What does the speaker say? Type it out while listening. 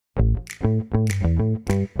Hey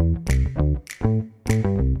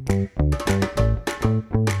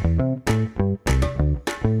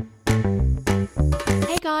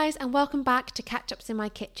guys, and welcome back to Catch Ups in My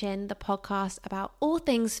Kitchen, the podcast about all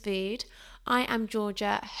things food. I am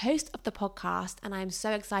Georgia, host of the podcast, and I am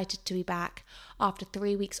so excited to be back. After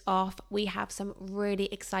 3 weeks off, we have some really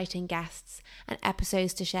exciting guests and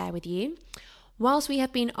episodes to share with you. Whilst we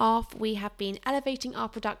have been off, we have been elevating our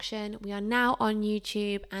production. We are now on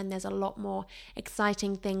YouTube, and there's a lot more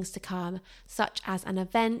exciting things to come, such as an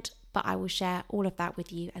event, but I will share all of that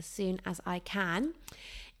with you as soon as I can.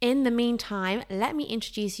 In the meantime, let me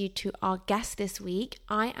introduce you to our guest this week.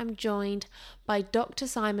 I am joined by Dr.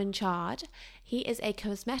 Simon Chard. He is a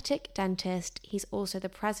cosmetic dentist. He's also the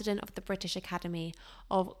president of the British Academy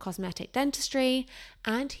of Cosmetic Dentistry,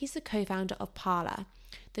 and he's the co-founder of PARLA,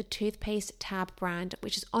 the toothpaste tab brand,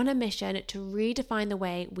 which is on a mission to redefine the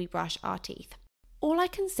way we brush our teeth. All I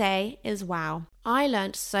can say is wow. I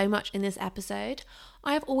learned so much in this episode.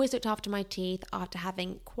 I have always looked after my teeth after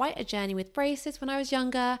having quite a journey with braces when I was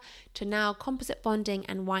younger to now composite bonding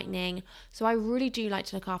and whitening, so I really do like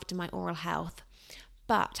to look after my oral health.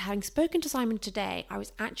 But having spoken to Simon today, I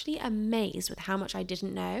was actually amazed with how much I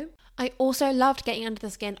didn't know. I also loved getting under the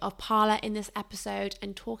skin of PARLA in this episode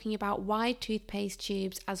and talking about why toothpaste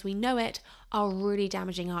tubes as we know it are really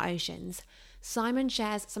damaging our oceans. Simon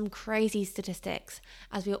shares some crazy statistics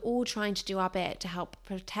as we are all trying to do our bit to help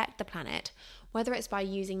protect the planet, whether it's by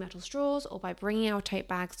using metal straws or by bringing our tote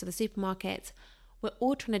bags to the supermarkets. We're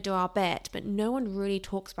all trying to do our bit, but no one really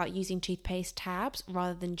talks about using toothpaste tabs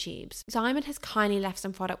rather than tubes. Simon has kindly left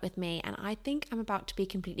some product with me, and I think I'm about to be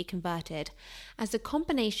completely converted, as the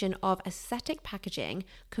combination of aesthetic packaging,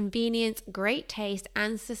 convenience, great taste,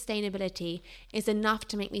 and sustainability is enough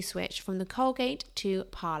to make me switch from the Colgate to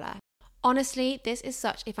PARLA. Honestly, this is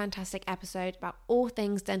such a fantastic episode about all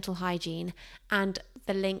things dental hygiene and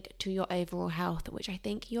the link to your overall health, which I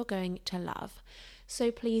think you're going to love.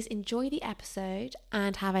 So please enjoy the episode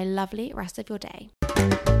and have a lovely rest of your day.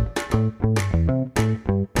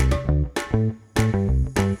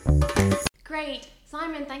 Great.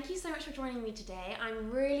 Simon, thank you so much for joining me today. I'm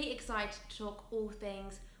really excited to talk all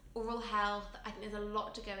things oral health. I think there's a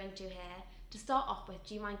lot to go into here. To start off with,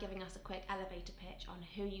 do you mind giving us a quick elevator pitch on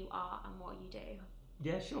who you are and what you do?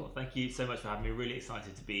 Yeah, sure. Thank you so much for having me. Really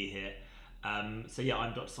excited to be here. I'm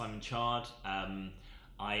Dr. Simon Chard.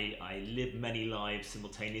 I live many lives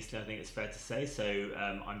simultaneously, I think it's fair to say. So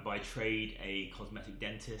I'm by trade a cosmetic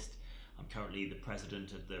dentist. I'm currently the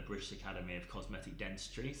president of the British Academy of Cosmetic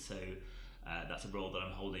Dentistry. So that's a role that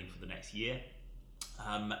I'm holding for the next year.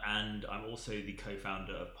 And I'm also the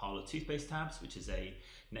co-founder of PARLA Toothpaste Tabs, which is a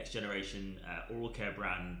next generation oral care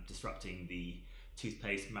brand disrupting the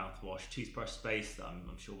toothpaste, mouthwash, toothbrush space that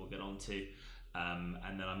I'm sure we'll get on to.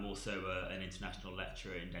 And then I'm also an international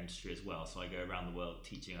lecturer in dentistry as well. So I go around the world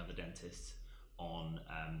teaching other dentists on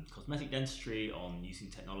cosmetic dentistry, on using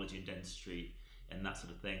technology in dentistry and that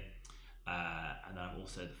sort of thing. And I'm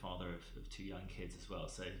also the father of two young kids as well,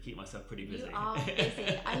 so I keep myself pretty busy. You are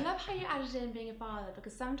busy. I love how you added in being a father,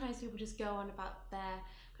 because sometimes people just go on about their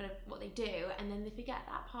kind of what they do and then they forget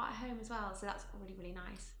that part at home as well, so that's really, really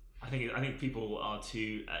nice. I think people are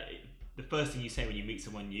too the first thing you say when you meet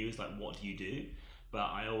someone new is like, what do you do?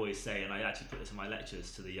 But I always say, and I actually put this in my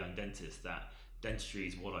lectures to the young dentists, that dentistry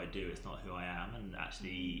is what I do, it's not who I am, and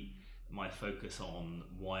actually my focus on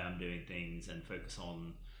why I'm doing things and focus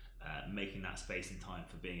on making that space and time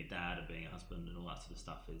for being a dad and being a husband and all that sort of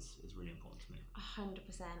stuff is really important to me.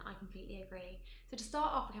 100%, I completely agree. So to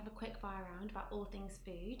start off, we have a quick fire round about all things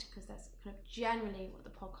food, because that's kind of generally what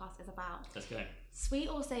the podcast is about. Let's go. Sweet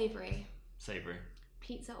or savoury? Savoury.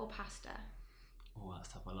 Pizza or pasta? Oh, that's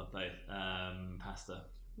tough. I love both. Pasta.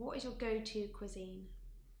 What is your go-to cuisine?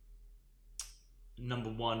 Number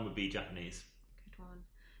one would be Japanese. Good one.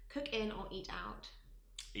 Cook in or eat out?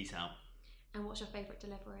 Eat out. And what's your favourite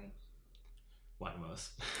delivery? Wagner's.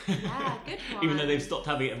 Yeah, good one. Even though they've stopped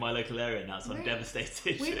having it in my local area now, so really? I'm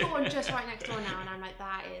devastated. We've got one just right next door now, and I'm like,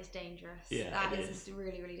 that is dangerous. Yeah, that is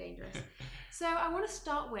really, really dangerous. So I want to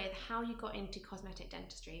start with how you got into cosmetic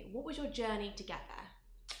dentistry. What was your journey to get there?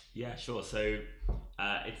 Yeah, sure. So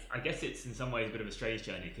I guess it's in some ways a bit of a strange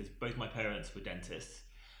journey, because both my parents were dentists,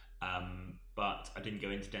 but I didn't go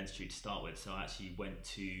into dentistry to start with. So I actually went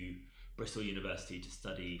to Bristol University to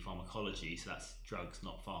study pharmacology, so that's drugs,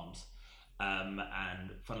 not farms.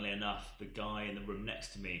 And funnily enough, the guy in the room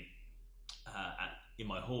next to me in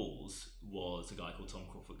my halls was a guy called Tom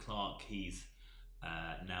Crawford Clark. He's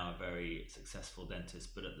now a very successful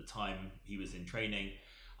dentist, but at the time he was in training,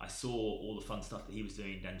 I saw all the fun stuff that he was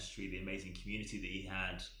doing in dentistry, the amazing community that he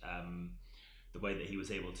had, the way that he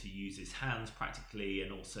was able to use his hands practically,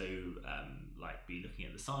 and also like be looking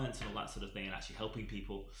at the science and all that sort of thing, and actually helping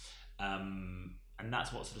people. And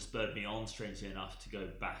that's what sort of spurred me on, strangely enough, to go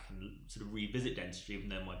back and sort of revisit dentistry, even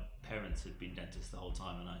though my parents had been dentists the whole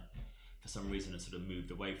time, and I, for some reason, had sort of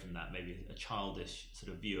moved away from that, maybe a childish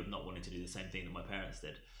sort of view of not wanting to do the same thing that my parents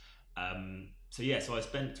did. So I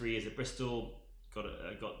spent 3 years at Bristol,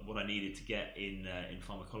 got what I needed to get in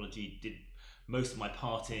pharmacology, did most of my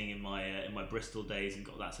partying in my Bristol days, and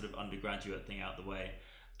got that sort of undergraduate thing out the way.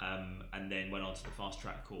 And then went on to the fast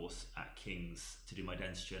track course at King's to do my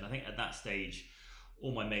dentistry. And I think at that stage,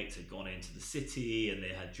 all my mates had gone into the city and they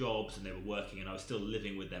had jobs and they were working, and I was still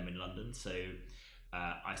living with them in London. So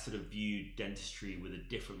I sort of viewed dentistry with a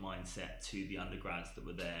different mindset to the undergrads that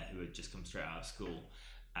were there who had just come straight out of school.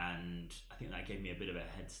 And I think that gave me a bit of a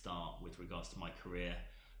head start with regards to my career,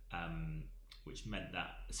 which meant that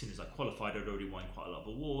as soon as I qualified, I'd already won quite a lot of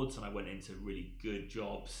awards, and I went into really good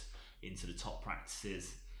jobs into the top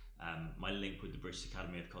practices. My link with the British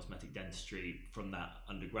Academy of Cosmetic Dentistry from that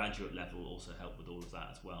undergraduate level also helped with all of that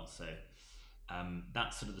as well. So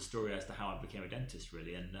that's sort of the story as to how I became a dentist,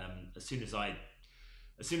 really. And as soon as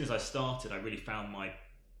I started, I really found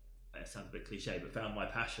it sounds a bit cliche, but found my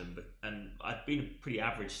passion. And I'd been a pretty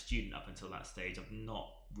average student up until that stage. I've not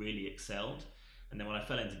really excelled. And then when I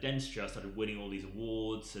fell into dentistry, I started winning all these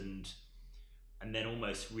awards, and then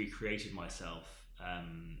almost recreated myself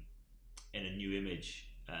in a new image.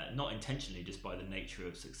 Not intentionally, just by the nature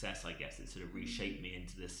of success, I guess. It sort of reshaped me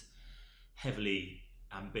into this heavily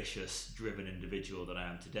ambitious, driven individual that I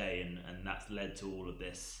am today, and that's led to all of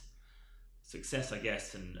this success, I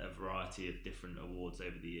guess, and a variety of different awards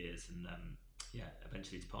over the years, and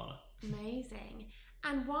eventually to PARLA. Amazing.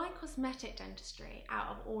 And why cosmetic dentistry out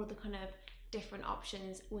of all the kind of different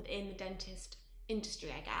options within the dentist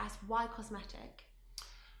industry, I guess? Why cosmetic?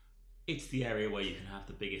 It's the area where you can have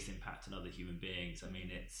the biggest impact on other human beings. I mean,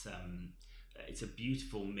 it's a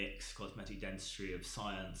beautiful mix, cosmetic dentistry, of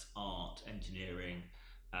science, art, engineering,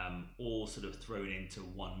 all sort of thrown into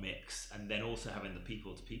one mix, and then also having the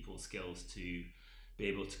people-to-people skills to be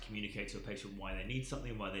able to communicate to a patient why they need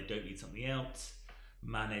something, why they don't need something else,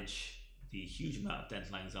 manage the huge amount of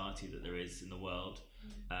dental anxiety that there is in the world.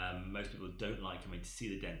 Most people don't like coming to see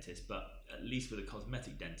the dentist, but at least with a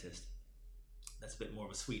cosmetic dentist, that's a bit more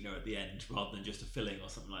of a sweetener at the end rather than just a filling or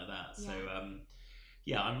something like that.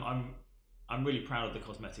 Yeah. So I'm really proud of the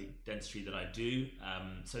cosmetic dentistry that I do.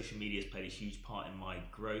 Social media has played a huge part in my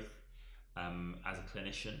growth as a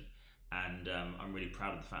clinician, and I'm really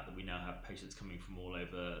proud of the fact that we now have patients coming from all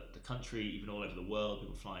over the country, even all over the world,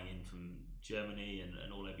 people flying in from Germany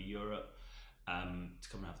and all over Europe to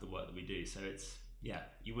come and have the work that we do. So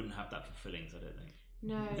you wouldn't have that for fillings, I don't think.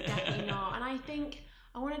 No, definitely not. And I think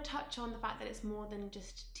I want to touch on the fact that it's more than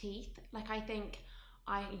just teeth. Like, I think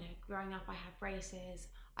growing up, I had braces,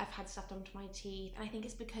 I've had stuff done to my teeth, and I think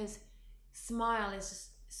it's because smile is just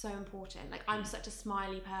so important. Like, I'm such a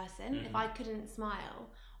smiley person. If I couldn't smile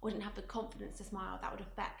or didn't have the confidence to smile, that would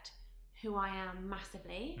affect who I am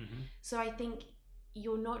massively. So I think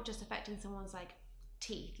you're not just affecting someone's like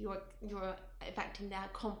teeth, you're affecting their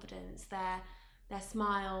confidence, their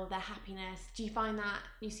smile, their happiness. Do you find that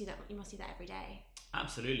you must see that every day?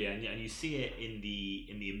 Absolutely, and you see it in the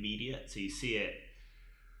immediate. So you see it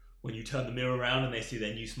when you turn the mirror around and they see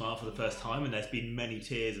their new smile for the first time. And there's been many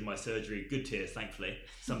tears in my surgery, good tears, thankfully,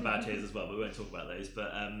 some bad tears as well, but we won't talk about those.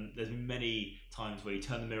 But there's been many times where you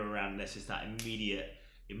turn the mirror around and there's just that immediate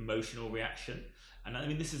emotional reaction. And I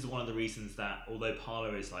mean, this is one of the reasons that although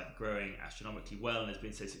PARLA is like growing astronomically well and has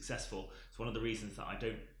been so successful, it's one of the reasons that I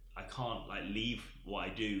can't like leave what I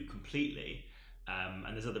do completely.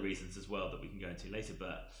 And there's other reasons as well that we can go into later,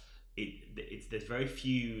 but there's very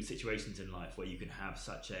few situations in life where you can have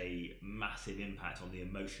such a massive impact on the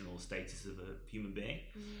emotional status of a human being.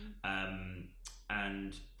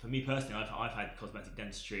 And for me personally, I've had cosmetic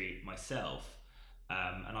dentistry myself,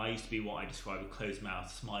 and I used to be what I describe a closed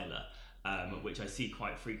mouth smiler, which I see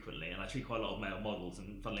quite frequently, and I treat quite a lot of male models,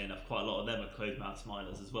 and funnily enough, quite a lot of them are closed mouth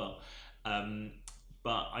smilers as well.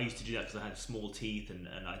 But I used to do that because I had small teeth and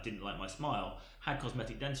I didn't like my smile. Had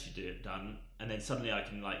cosmetic dentistry done, and then suddenly I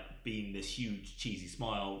can like beam this huge cheesy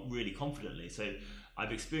smile really confidently. So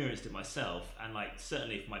I've experienced it myself, and like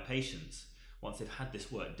certainly for my patients, once they've had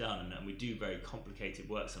this work done, and we do very complicated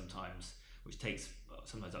work sometimes, which takes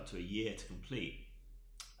sometimes up to a year to complete,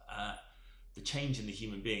 the change in the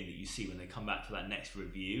human being that you see when they come back for that next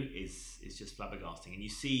review is just flabbergasting. And you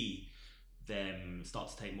see them start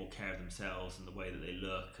to take more care of themselves and the way that they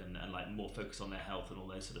look, and like more focus on their health and all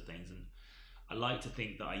those sort of things. And I like to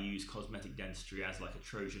think that I use cosmetic dentistry as like a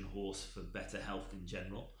Trojan horse for better health in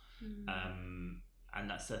general. And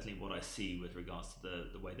that's certainly what I see with regards to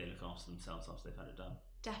the way they look after themselves after they've had it done.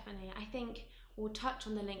 Definitely. I think we'll touch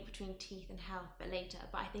on the link between teeth and health a bit later,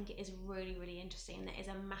 but I think it is really, really interesting. There is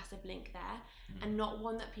a massive link there, and not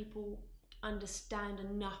one that people understand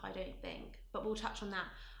enough, I don't think, but we'll touch on that.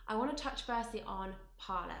 I want to touch firstly on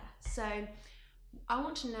PARLA. So I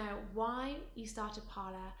want to know why you started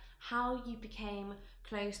PARLA, how you became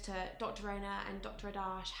close to Dr. Rona and Dr.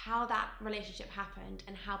 Adarsh, how that relationship happened,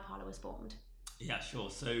 and how PARLA was formed. Yeah, sure.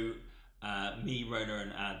 So me, Rona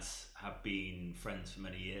and Ads have been friends for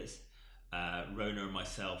many years. Rona and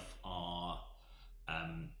myself are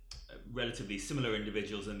relatively similar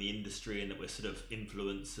individuals in the industry in that we're sort of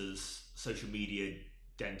influencers, social media,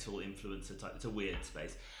 dental influencer type. It's a weird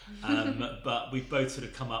space. But we've both sort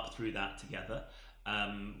of come up through that together.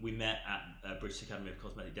 We met at a British Academy of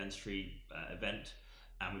Cosmetic Dentistry event,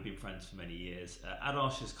 and we've been friends for many years.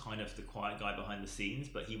 Adarsh is kind of the quiet guy behind the scenes,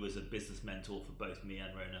 but he was a business mentor for both me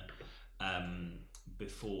and Rona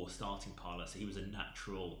before starting PARLA, so he was a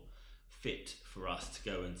natural fit for us to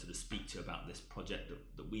go and sort of speak to about this project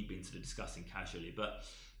that we've been sort of discussing casually. But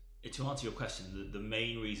to answer your question, the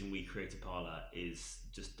main reason we created PARLA is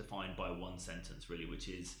just defined by one sentence really, which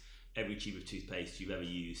is every tube of toothpaste you've ever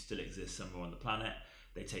used still exists somewhere on the planet.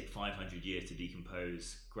 They take 500 years to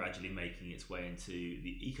decompose, gradually making its way into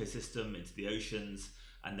the ecosystem, into the oceans,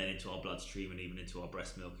 and then into our bloodstream and even into our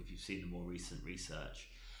breast milk if you've seen the more recent research.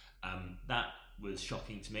 That was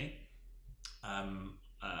shocking to me.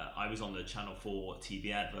 I was on the Channel 4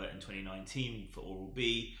 TV advert in 2019 for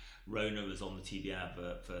Oral-B. Rona was on the TV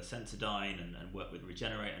advert for Sensodyne and worked with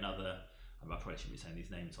Regenerate and other, I probably shouldn't be saying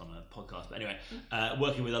these names on a podcast, but anyway,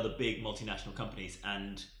 working with other big multinational companies.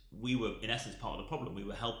 And we were, in essence, part of the problem. We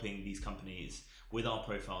were helping these companies with our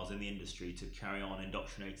profiles in the industry to carry on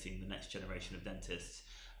indoctrinating the next generation of dentists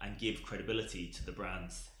and give credibility to the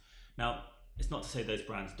brands. Now, it's not to say those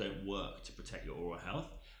brands don't work to protect your oral health,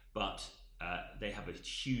 but they have a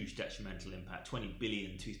huge detrimental impact. 20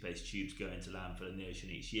 billion toothpaste tubes go into landfill in the ocean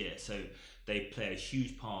each year. So they play a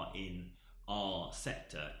huge part in our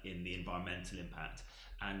sector in the environmental impact.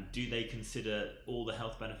 And do they consider all the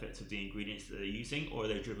health benefits of the ingredients that they're using, or are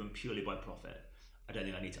they driven purely by profit? I don't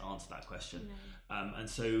think I need to answer that question. No. And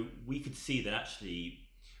so we could see that actually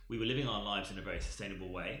we were living our lives in a very sustainable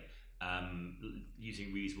way,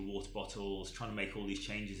 using reusable water bottles, trying to make all these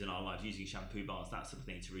changes in our lives, using shampoo bars, that sort of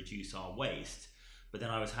thing to reduce our waste. But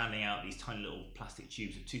then I was handing out these tiny little plastic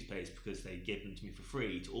tubes of toothpaste because they gave them to me for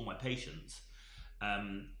free to all my patients.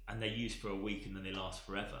 And they use for a week and then they last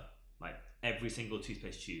forever. Like every single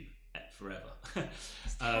toothpaste tube forever.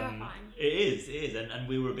 It's terrifying. It is. And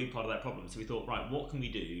we were a big part of that problem. So we thought, right, what can we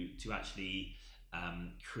do to actually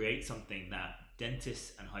create something that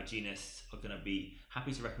dentists and hygienists are going to be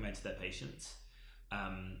happy to recommend to their patients,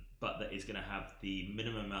 but that is going to have the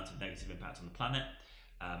minimum amount of negative impact on the planet,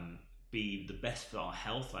 be the best for our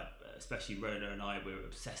health. Like especially Rona and I, we're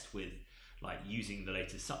obsessed with like using the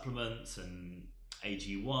latest supplements and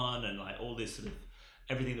AG1 and like all this sort of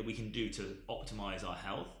everything that we can do to optimize our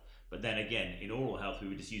health. But then again, in oral health, we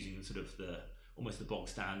were just using sort of almost the bog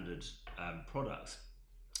standard products.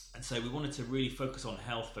 And so we wanted to really focus on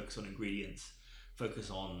health, focus on ingredients,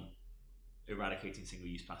 focus on eradicating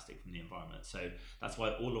single-use plastic from the environment. So that's why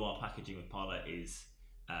all of our packaging with PARLA is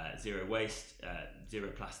zero waste, zero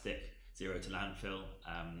plastic, zero to landfill.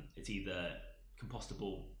 It's either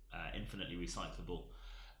compostable, infinitely recyclable,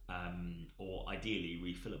 or ideally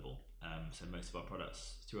refillable. So most of our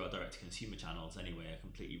products through our direct-to-consumer channels anyway are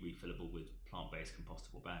completely refillable with plant-based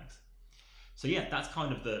compostable bags. So yeah, that's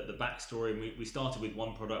kind of the backstory. We started with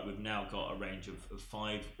one product. We've now got a range of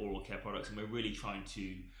 5 oral care products, and we're really trying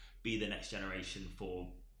to be the next generation for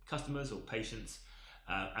customers or patients,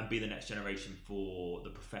 and be the next generation for the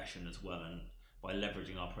profession as well. And by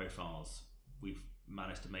leveraging our profiles, we've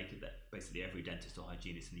managed to make it that basically every dentist or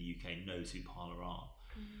hygienist in the UK knows who PARLA are.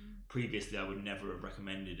 Previously, I would never have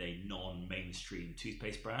recommended a non-mainstream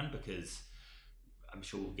toothpaste brand because I'm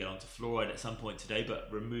sure we'll get onto fluoride at some point today, but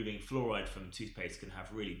removing fluoride from toothpaste can have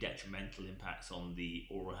really detrimental impacts on the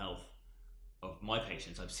oral health of my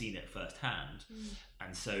patients. I've seen it firsthand.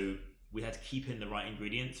 And so we had to keep in the right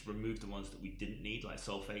ingredients, remove the ones that we didn't need, like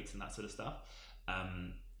sulfates and that sort of stuff.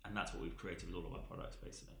 And that's what we've created with all of our products,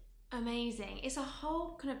 basically. Amazing. It's a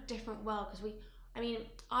whole kind of different world because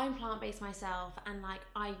I'm plant-based myself, and like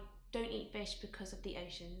I don't eat fish because of the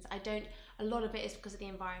oceans. A lot of it is because of the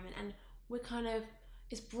environment, and we're kind of,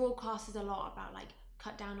 it's broadcasted a lot about like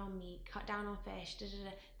cut down on meat, cut down on fish,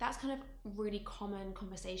 That's kind of really common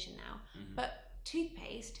conversation now. But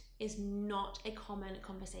toothpaste is not a common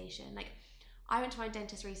conversation. Like I went to my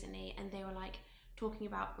dentist recently and they were like talking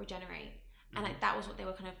about regenerate, and like that was what they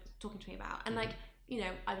were kind of talking to me about. And like, you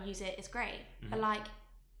know, I use it, it's great, but like,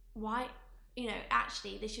 why, you know,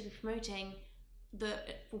 actually they should be promoting the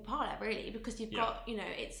for PARLA really, because you've got, you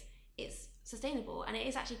know, it's sustainable, and it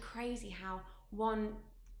is actually crazy how one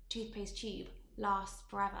toothpaste tube lasts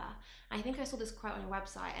forever. And I think I saw this quote on your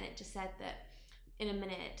website, and it just said that in a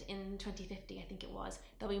minute, in 2050, I think it was,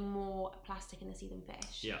 there'll be more plastic in the sea than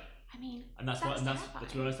fish. Yeah. I mean, and that's why, terrifying.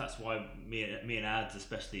 to be honest, that's why me and Ads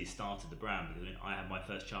especially started the brand, because I had my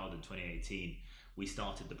first child in 2018. We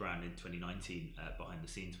started the brand in 2019 behind the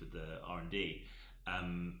scenes with the R&D.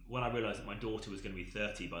 When I realised that my daughter was going to be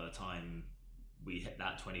 30 by the time we hit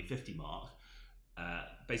that 2050 mark,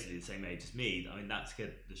 basically the same age as me, I mean, that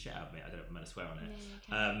scared the shit out of me. I don't know if I'm going to swear on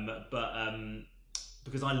it. But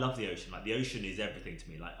because I love the ocean, like the ocean is everything to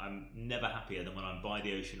me. Like I'm never happier than when I'm by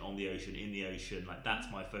the ocean, on the ocean, in the ocean. Like that's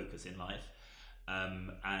my focus in life.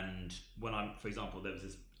 And when I'm, for example, there was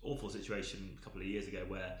this awful situation a couple of years ago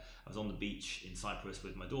where I was on the beach in Cyprus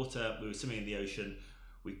with my daughter. We were swimming in the ocean.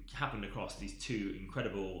 We happened across these two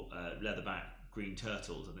incredible leatherback green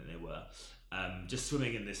turtles, I think they were, just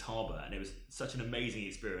swimming in this harbour, and it was such an amazing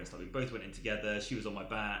experience. Like we both went in together. She was on my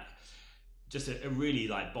back. Just a really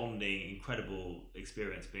like bonding, incredible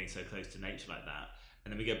experience being so close to nature like that.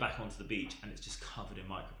 And then we go back onto the beach, and it's just covered in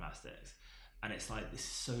microplastics. And it's like, this is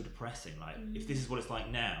so depressing. Like if this is what it's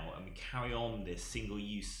like now, and we carry on this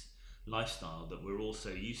single-use lifestyle that we're all so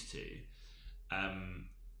used to,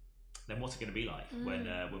 then what's it going to be like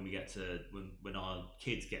when we get to when our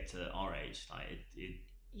kids get to our age? Like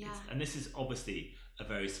and this is obviously a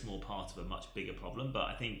very small part of a much bigger problem, but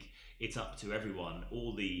I think it's up to everyone,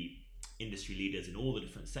 all the industry leaders in all the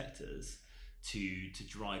different sectors, to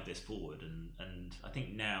drive this forward. And I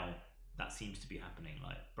think now that seems to be happening.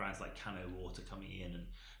 Like brands like Cano Water coming in and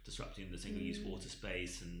disrupting the single-use water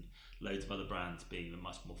space, and loads of other brands being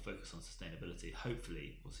much more focused on sustainability.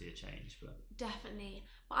 Hopefully we'll see a change. But definitely.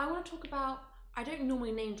 But I want to talk about, I don't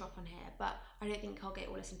normally name drop on here, but I don't think Colgate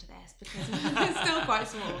will listen to this because it's still quite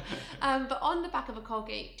small. But on the back of a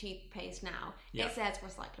Colgate toothpaste now, it says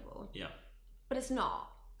recyclable. Yeah. But it's not.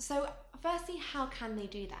 So firstly, how can they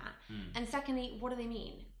do that? And secondly, what do they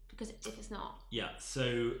mean? Because if it's not. Yeah,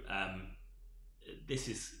 so this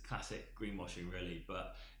is classic greenwashing really,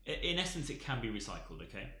 but in essence it can be recycled,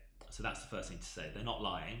 okay? So that's the first thing to say. They're not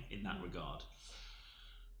lying in that regard.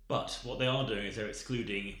 But what they are doing is they're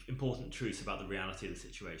excluding important truths about the reality of the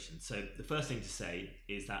situation. So the first thing to say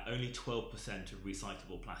is that only 12% of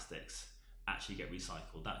recyclable plastics actually get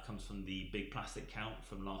recycled. That comes from the Big Plastic Count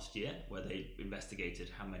from last year, where they investigated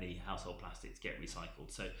how many household plastics get recycled.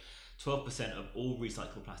 So 12% of all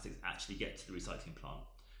recyclable plastics actually get to the recycling plant,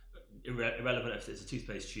 irrelevant if it's a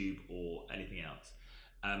toothpaste tube or anything else.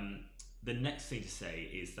 The next thing to say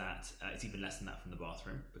is that it's even less than that from the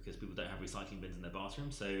bathroom, because people don't have recycling bins in their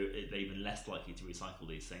bathroom, so they're even less likely to recycle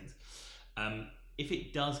these things. If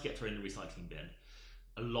it does get thrown in the recycling bin,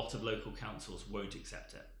 a lot of local councils won't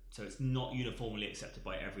accept it. So it's not uniformly accepted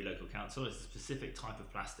by every local council. It's a specific type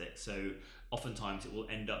of plastic, so oftentimes it will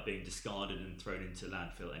end up being discarded and thrown into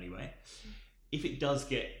landfill anyway. If it does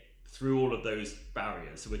get through all of those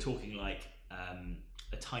barriers, so we're talking like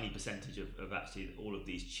a tiny percentage of actually all of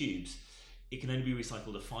these tubes, it can only be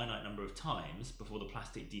recycled a finite number of times before the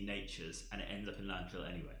plastic denatures and it ends up in landfill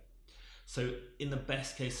anyway. So in the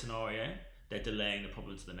best case scenario, they're delaying the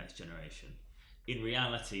problem to the next generation. In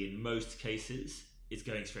reality, in most cases, it's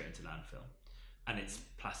going straight into landfill, and it's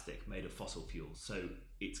plastic made of fossil fuels. So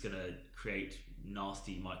it's going to create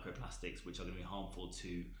nasty microplastics, which are going to be harmful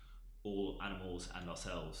to all animals and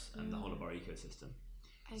ourselves and the whole of our ecosystem.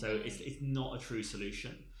 Okay. So it's not a true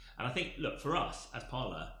solution. And I think, look, for us as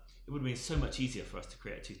PARLA, it would have been so much easier for us to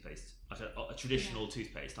create a toothpaste, like a traditional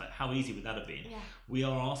toothpaste. Like, how easy would that have been? Yeah. We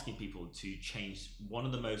are asking people to change one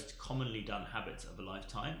of the most commonly done habits of a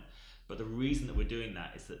lifetime. But the reason that we're doing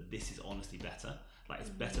that is that this is honestly better. Like, it's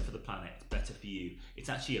better for the planet, it's better for you. It's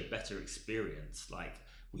actually a better experience. Like,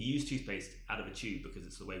 we use toothpaste out of a tube because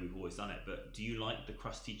it's the way we've always done it. But do you like the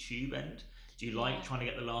crusty tube end? Do you like trying to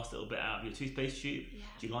get the last little bit out of your toothpaste tube? Yeah.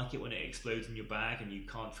 Do you like it when it explodes in your bag and you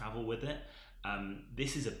can't travel with it?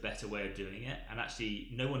 This is a better way of doing it. And actually,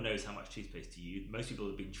 no one knows how much toothpaste to use. Most people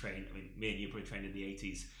have been trained, I mean, me and you were probably trained in the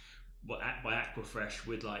 80s by Aquafresh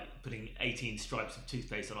with like putting 18 stripes of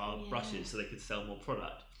toothpaste on our brushes so they could sell more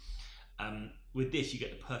product. With this, you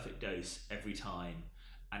get the perfect dose every time,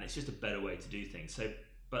 and it's just a better way to do things. So,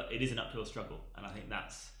 but it is an uphill struggle, and I think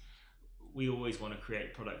we always want to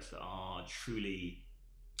create products that are truly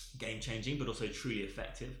game-changing, but also truly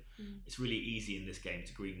effective. It's really easy in this game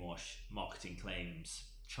to greenwash marketing claims,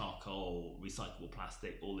 charcoal, recyclable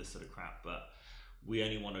plastic, all this sort of crap, but We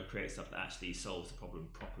only want to create stuff that actually solves the problem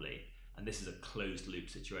properly. And this is a closed loop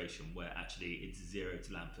situation where actually it's zero to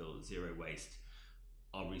landfill, zero waste.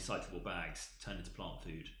 Our recyclable bags turn into plant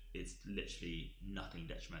food. It's literally nothing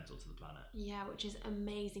detrimental to the planet. Yeah, which is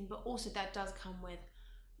amazing. But also that does come with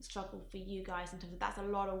a struggle for you guys in terms of that's a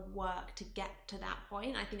lot of work to get to that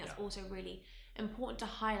point. I think that's also really important to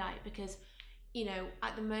highlight because, you know,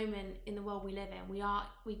 at the moment in the world we live in,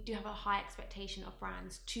 we do have a high expectation of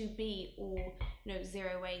brands to be all, you know,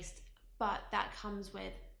 zero waste, but that comes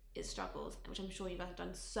with its struggles, which I'm sure you guys have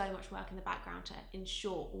done so much work in the background to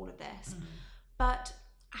ensure all of this. But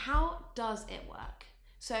how does it work?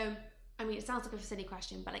 So, I mean, it sounds like a silly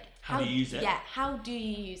question, but like, how do you use it? Yeah, how do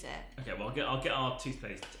you use it? Okay, well, I'll get our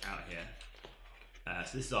toothpaste out here.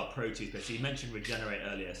 So this is our Pro toothpaste. So you mentioned Regenerate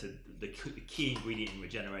earlier. So the key ingredient in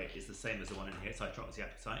Regenerate is the same as the one in here. It's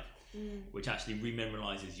hydroxyapatite, which actually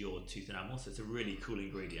remineralizes your tooth enamel. So it's a really cool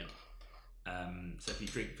ingredient. So if you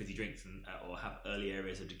drink fizzy drinks or have early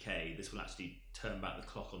areas of decay, this will actually turn back the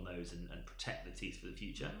clock on those and protect the teeth for the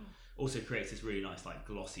future. Also creates this really nice like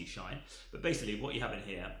glossy shine. But basically what you have in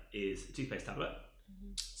here is a toothpaste tablet.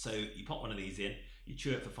 So you pop one of these in, you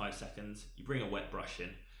chew it for 5 seconds, you bring a wet brush in,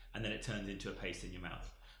 and then it turns into a paste in your mouth.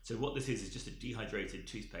 So what this is just a dehydrated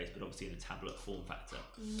toothpaste, but obviously in a tablet form factor.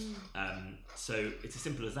 So it's as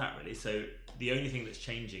simple as that, really. So the only thing that's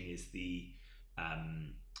changing is the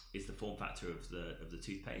form factor of the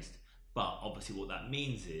toothpaste. But obviously what that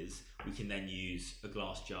means is we can then use a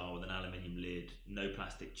glass jar with an aluminium lid, no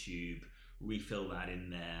plastic tube, refill that in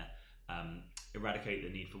there, eradicate the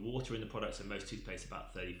need for water in the product. So most toothpaste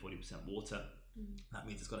about 30-40% water. That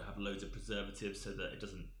means it's got to have loads of preservatives so that it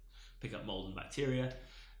doesn't pick up mold and bacteria,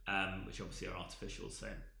 which obviously are artificial. So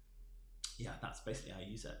yeah, that's basically how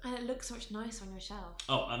you use it. And it looks so much nicer on your shelf.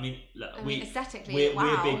 Oh, I mean, look, aesthetically,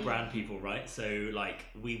 we're big brand people, right? So like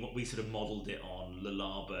we sort of modelled it on Le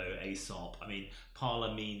Labo, Aesop. I mean,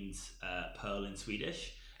 PARLA means pearl in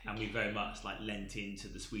Swedish, and we very much like lent into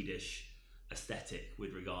the Swedish aesthetic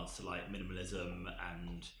with regards to like minimalism,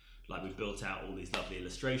 and like we built out all these lovely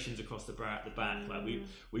illustrations across the back. Like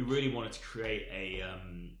we really wanted to create a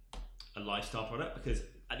lifestyle product, because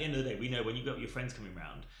at the end of the day, we know when you've got your friends coming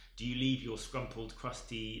around, do you leave your scrumpled,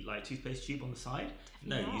 crusty like toothpaste tube on the side?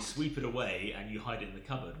 Definitely not. You sweep it away and you hide it in the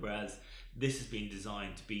cupboard. Whereas this has been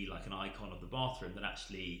designed to be like an icon of the bathroom that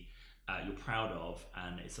actually you're proud of,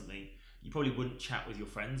 and it's something you probably wouldn't chat with your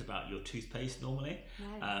friends about your toothpaste normally.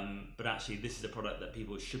 No. But actually, this is a product that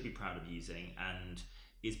people should be proud of using and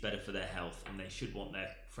is better for their health, and they should want their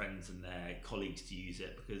friends and their colleagues to use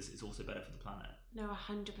it because it's also better for the planet. No,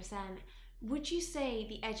 100%. Would you say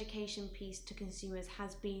the education piece to consumers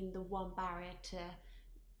has been the one barrier to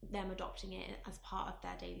them adopting it as part of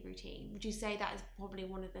their daily routine? Would you say that is probably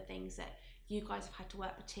one of the things that you guys have had to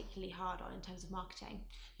work particularly hard on in terms of marketing?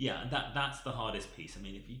 Yeah, and that's the hardest piece. I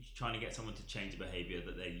mean, if you're trying to get someone to change a behaviour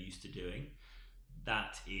that they're used to doing,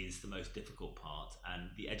 that is the most difficult part, and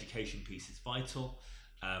the education piece is vital.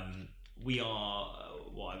 We are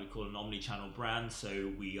what I would call an omni-channel brand,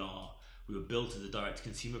 so we were built as a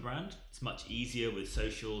direct-to-consumer brand. It's much easier with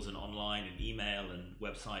socials and online and email and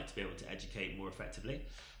website to be able to educate more effectively.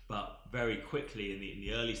 But very quickly in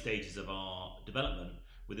the early stages of our development,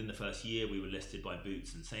 within the first year, we were listed by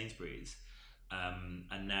Boots and Sainsbury's.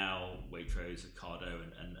 And now Waitrose, Ocado,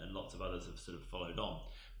 and lots of others have sort of followed on.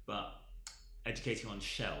 But educating on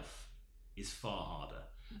shelf is far harder.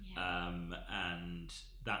 Yeah. And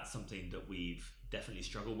that's something that we've definitely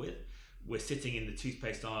struggled with. We're sitting in the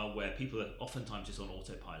toothpaste aisle where people are oftentimes just on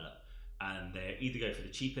autopilot, and they either go for the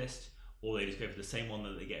cheapest or they just go for the same one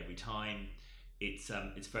that they get every time. It's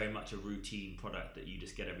very much a routine product that you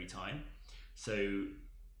just get every time. So,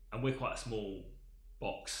 and we're quite a small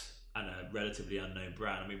box and a relatively unknown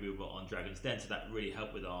brand. I mean, we were on Dragon's Den, so that really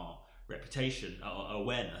helped with our reputation, our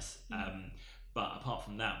awareness. But apart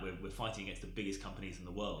from that, we're fighting against the biggest companies in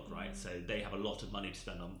the world, right? So they have a lot of money to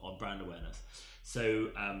spend on brand awareness. So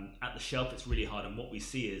at the shelf, it's really hard. And what we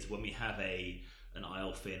see is when we have an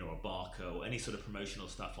aisle fin or a Barker or any sort of promotional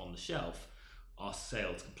stuff on the shelf, our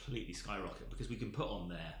sales completely skyrocket, because we can put on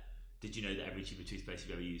there, did you know that every tube of toothpaste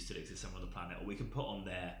you've ever used still exists somewhere on the planet? Or we can put on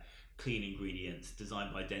there clean ingredients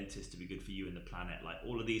designed by dentists to be good for you and the planet. Like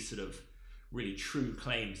all of these sort of really true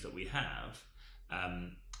claims that we have,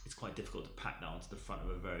 it's quite difficult to pack that onto the front of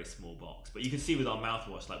a very small box. But you can see with our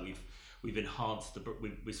mouthwash, like we've enhanced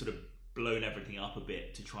we've sort of blown everything up a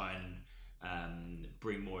bit to try and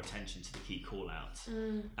bring more attention to the key call outs,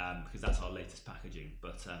 because that's our latest packaging.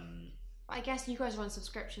 But I guess you guys are on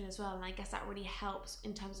subscription as well, and I guess that really helps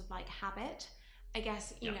in terms of like habit. I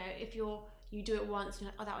guess you know, if you're you do it once, and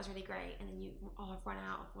you're like, oh, that was really great, and then I've run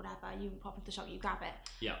out of whatever, you pop into the shop, you grab it.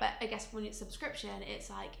 Yeah. But I guess when it's subscription, it's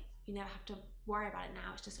like you never have to worry about it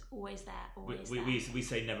now. It's just always there, always there. We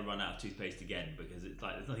say never run out of toothpaste again, because it's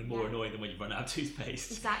like there's nothing more annoying than when you run out of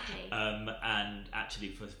toothpaste. Exactly. And actually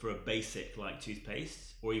for a basic like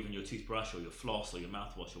toothpaste, or even your toothbrush or your floss or your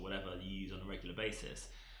mouthwash or whatever you use on a regular basis,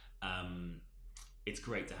 it's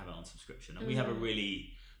great to have it on subscription. And we have a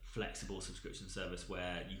really flexible subscription service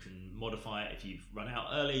where you can modify it. If you've run out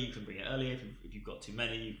early, you can bring it early. If you've got too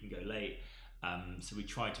many, you can go late. So we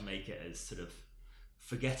try to make it as sort of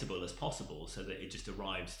forgettable as possible, so that it just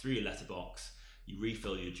arrives through your letterbox. You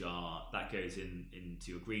refill your jar, that goes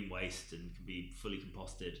into your green waste and can be fully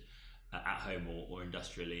composted at home or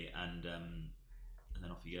industrially, and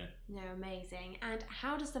then off you go. No, amazing. And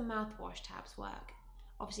how does the mouthwash tabs work?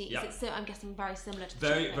 Obviously, is it still, I'm guessing, very similar to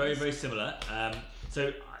the very similar.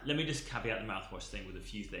 So let me just caveat the mouthwash thing with a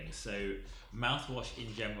few things. So mouthwash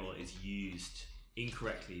in general is used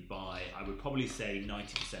incorrectly by, I would probably say,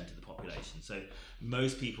 90% of the population. So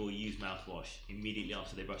most people use mouthwash immediately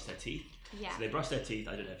after they brush their teeth. Yeah. So they brush their teeth.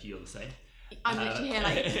 I don't know if you're the same. I'm literally here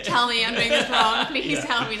like, tell me I'm doing this wrong. Please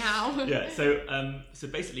tell me now. Yeah. So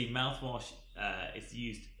basically, mouthwash is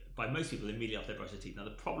used by most people immediately after they brush their teeth. Now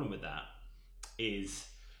the problem with that is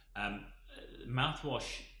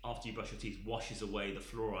mouthwash after you brush your teeth washes away the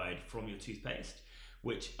fluoride from your toothpaste,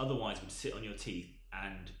 which otherwise would sit on your teeth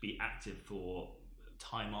and be active for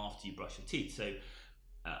time after you brush your teeth. So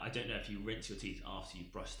I don't know if you rinse your teeth after you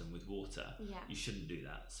brush them with water. Yeah. You shouldn't do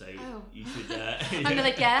that. So you should. I'm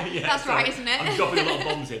like, that's right, isn't it? I'm dropping a lot of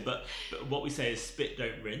bombs here, but what we say is spit,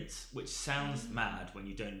 don't rinse, which sounds mad when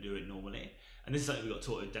you don't do it normally. And this is something we got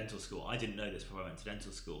taught at dental school. I didn't know this before I went to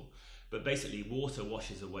dental school. But basically, water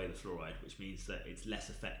washes away the fluoride, which means that it's less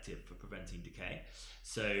effective for preventing decay.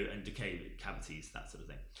 And decay cavities, that sort of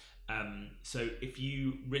thing. So if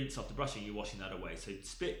you rinse after brushing, you're washing that away. So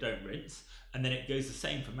spit, don't rinse. And then it goes the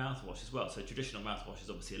same for mouthwash as well. So traditional mouthwash is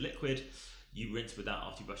obviously a liquid. You rinse with that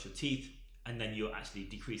after you brush your teeth, and then you're actually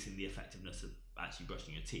decreasing the effectiveness of actually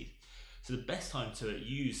brushing your teeth. So the best time to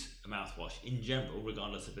use a mouthwash in general,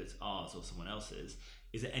 regardless if it's ours or someone else's,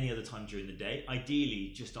 is at any other time during the day,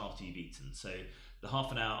 ideally just after you've eaten. So the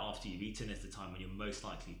half an hour after you've eaten is the time when you're most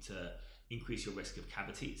likely to increase your risk of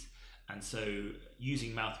cavities. And so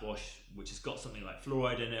using mouthwash, which has got something like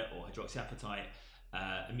fluoride in it or hydroxyapatite,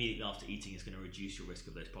 immediately after eating is going to reduce your risk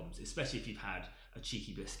of those problems, especially if you've had a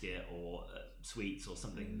cheeky biscuit or sweets or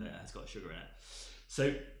something that has got sugar in it.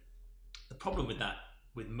 So the problem with that,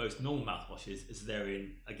 with most normal mouthwashes, is they're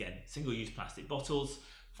in, again, single-use plastic bottles,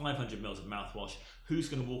 500 mils of mouthwash. Who's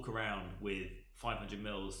going to walk around with 500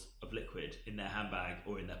 mils of liquid in their handbag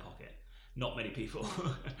or in their pocket? Not many people.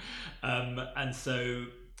 And so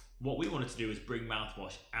what we wanted to do is bring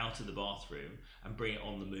mouthwash out of the bathroom and bring it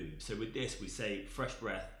on the move. So with this, we say fresh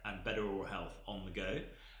breath and better oral health on the go.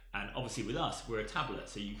 And obviously with us, we're a tablet,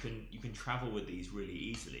 so you can travel with these really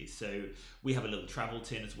easily. So we have a little travel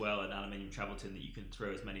tin as well, an aluminium travel tin that you can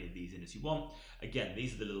throw as many of these in as you want. Again,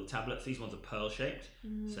 these are the little tablets. These ones are pearl shaped.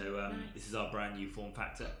 So nice. This is our brand new form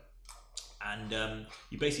factor. And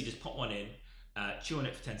you basically just pop one in, chew on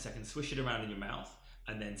it for 10 seconds, swish it around in your mouth,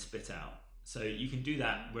 and then spit out. So you can do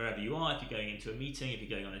that wherever you are. If you're going into a meeting, if you're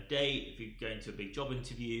going on a date, if you're going to a big job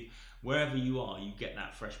interview, wherever you are, you get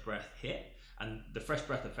that fresh breath hit. And the fresh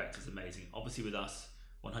breath effect is amazing. Obviously with us,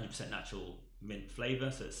 100% natural mint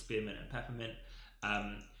flavour, so it's spearmint and peppermint.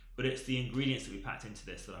 But it's the ingredients that we packed into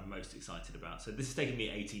this that I'm most excited about. So this has taken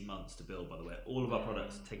me 18 months to build, by the way. All of our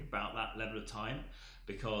products take about that level of time,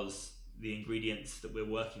 because the ingredients that we're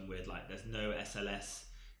working with, like there's no SLS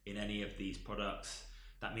in any of these products.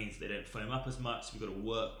 That means they don't foam up as much. So we've got to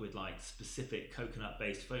work with like specific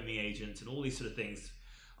coconut-based foaming agents, and all these sort of things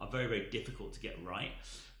are very, very difficult to get right.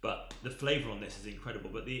 But the flavour on this is incredible.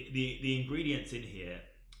 But the ingredients in here,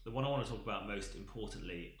 the one I want to talk about most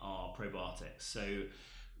importantly are probiotics. So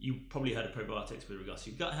you probably heard of probiotics with regards to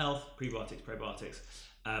your gut health, prebiotics, probiotics,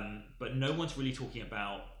 but no one's really talking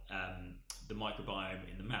about the microbiome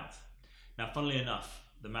in the mouth. Now, funnily enough,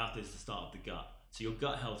 the mouth is the start of the gut. So your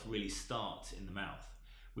gut health really starts in the mouth.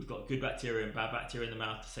 We've got good bacteria and bad bacteria in the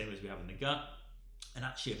mouth, the same as we have in the gut. And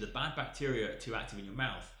actually, if the bad bacteria are too active in your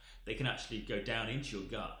mouth, they can actually go down into your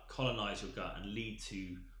gut, colonize your gut, and lead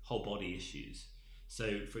to whole body issues.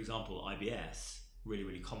 So, for example, IBS, really,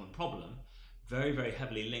 really common problem, very, very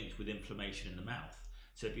heavily linked with inflammation in the mouth.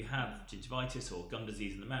 So if you have gingivitis or gum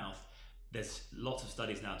disease in the mouth, there's lots of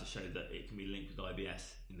studies now to show that it can be linked with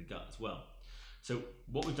IBS in the gut as well. So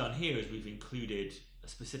what we've done here is we've included a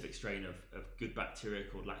specific strain of good bacteria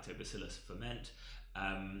called Lactobacillus ferment,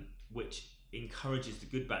 which encourages the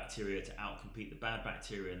good bacteria to outcompete the bad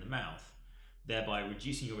bacteria in the mouth, thereby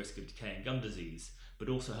reducing your risk of decay and gum disease, but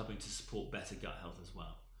also helping to support better gut health as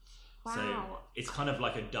well. Wow. So it's kind of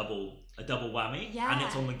like a double whammy, and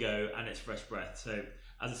it's on the go, and it's fresh breath. So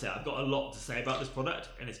as I say, I've got a lot to say about this product,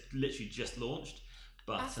 and it's literally just launched.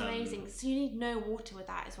 But that's amazing. So you need no water with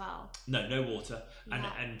that as well? No water.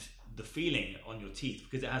 And the feeling on your teeth,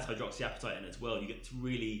 because it has hydroxyapatite in it as well, you get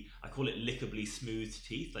really, I call it lickably smooth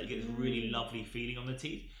teeth. Like you get this really lovely feeling on the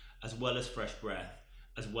teeth, as well as fresh breath,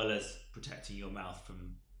 as well as protecting your mouth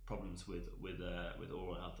from problems with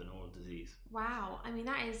oral health and oral disease. Wow. I mean,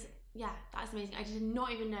 that's amazing. I did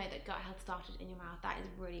not even know that gut health started in your mouth. That is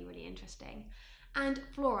really, really interesting. And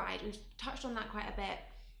fluoride, we've touched on that quite a bit.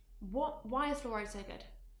 Why is fluoride so good?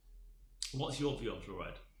 What's your view on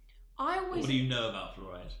fluoride? What do you know about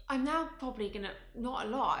fluoride? I'm now probably gonna, not a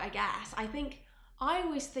lot, I guess. I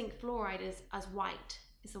always think fluoride is as white.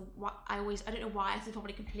 I don't know why, this is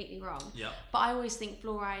probably completely wrong. Yeah. But I always think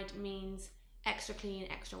fluoride means extra clean,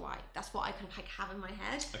 extra white. That's what I kind of like have in my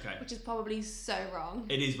head. Okay. Which is probably so wrong.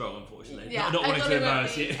 It is wrong, unfortunately. Yeah, not wanting to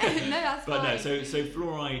embarrass you. No, that's but fine. No, so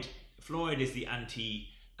fluoride is the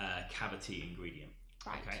anti-cavity ingredient.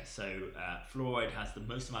 Right. Okay, so fluoride has the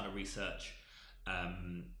most amount of research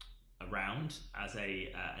around as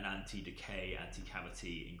an anti-decay,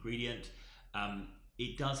 anti-cavity ingredient.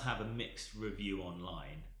 It does have a mixed review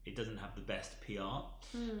online. It doesn't have the best PR,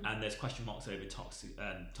 and there's question marks over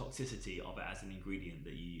toxicity of it as an ingredient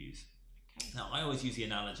that you use. Okay. Now, I always use the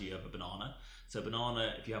analogy of a banana. So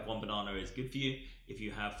banana, if you have one banana, is good for you. If you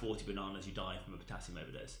have 40 bananas, you die from a potassium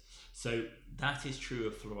overdose. So that is true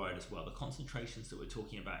of fluoride as well. The concentrations that we're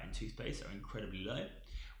talking about in toothpaste are incredibly low.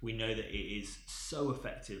 We know that it is so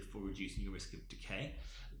effective for reducing your risk of decay,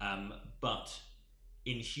 but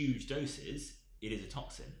in huge doses, it is a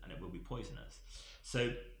toxin and it will be poisonous.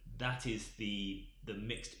 So that is the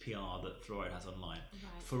mixed PR that fluoride has online.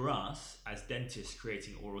 Right. For us, as dentists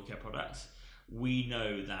creating oral care products, we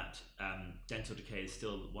know that dental decay is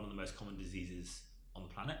still one of the most common diseases on the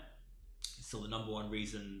planet. It's still the number one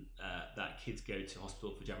reason that kids go to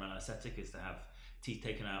hospital for general anaesthetic is to have teeth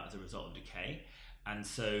taken out as a result of decay. And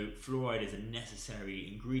so fluoride is a necessary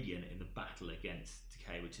ingredient in the battle against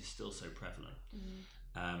decay, which is still so prevalent.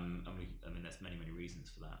 There's many reasons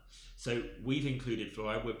for that. So we've included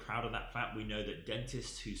fluoride. We're proud of that fact. We know that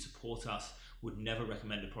dentists who support us would never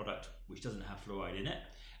recommend a product which doesn't have fluoride in it.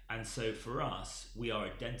 And so for us, we are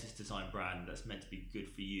a dentist design brand that's meant to be good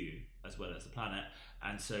for you as well as the planet.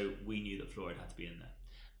 And so we knew that fluoride had to be in there.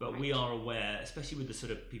 But we are aware, especially with the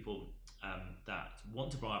sort of people that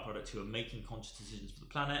want to buy our product, who are making conscious decisions for the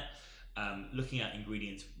planet, looking at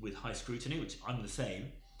ingredients with high scrutiny, which I'm the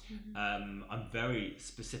same. I'm very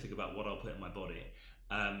specific about what I'll put in my body.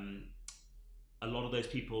 A lot of those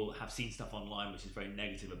people have seen stuff online which is very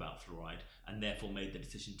negative about fluoride and therefore made the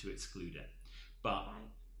decision to exclude it. But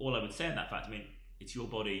all I would say on that fact, it's your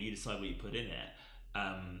body, you decide what you put in it.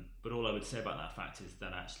 But all I would say about that fact is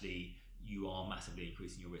that actually you are massively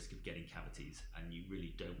increasing your risk of getting cavities, and you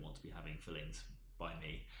really don't want to be having fillings by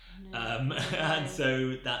me. No. And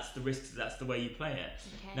so that's the risk, that's the way you play it.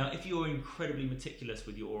 Okay. Now, if you're incredibly meticulous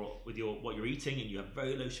with your what you're eating, and you have a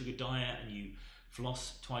very low sugar diet, and you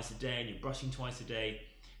floss twice a day, and you're brushing twice a day,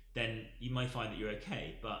 then you may find that you're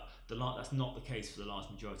okay. But that's not the case for the large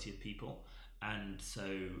majority of people. And so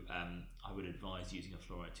I would advise using a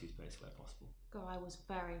fluoride toothpaste where possible. God, I was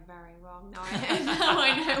very, very wrong. Now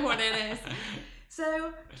I know what it is.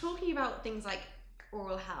 So talking about things like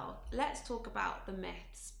oral health, let's talk about the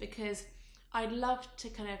myths, because I'd love to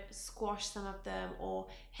kind of squash some of them or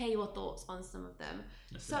hear your thoughts on some of them.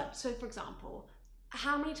 So for example,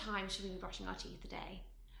 how many times should we be brushing our teeth a day?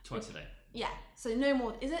 Twice a day. Yeah, so no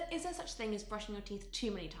more. Is there such thing as brushing your teeth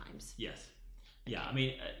too many times? Yes. Yeah,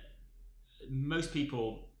 most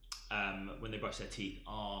people, when they brush their teeth,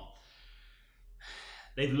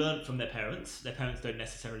 they've learned from their parents. Their parents don't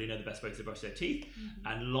necessarily know the best way to brush their teeth,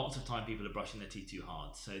 and lots of time people are brushing their teeth too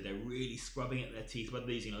hard. So they're really scrubbing at their teeth, whether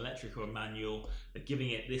they're using an electric or a manual. They're giving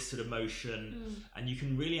it this sort of motion, and you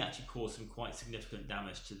can really actually cause some quite significant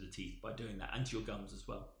damage to the teeth by doing that, and to your gums as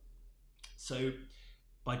well. So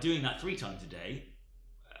by doing that 3 times a day,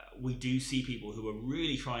 we do see people who are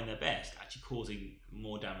really trying their best actually causing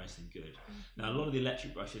more damage than good. Now, a lot of the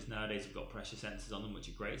electric brushes nowadays have got pressure sensors on them, which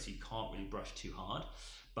are great, so you can't really brush too hard.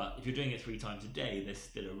 But if you're doing it 3 times a day, there's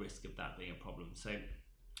still a risk of that being a problem. So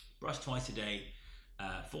brush twice a day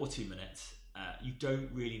for 2 minutes. You don't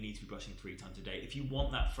really need to be brushing 3 times a day. If you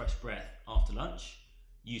want that fresh breath after lunch,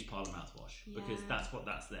 use PARLA mouthwash, because that's what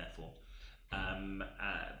that's there for.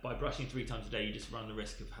 By brushing 3 times a day, you just run the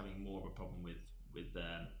risk of having more of a problem with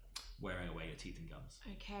wearing away your teeth and gums.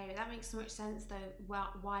 Okay, that makes so much sense though,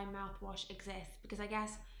 why mouthwash exists, because I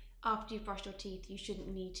guess after you've brushed your teeth, you shouldn't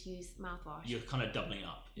need to use mouthwash. You're kind of doubling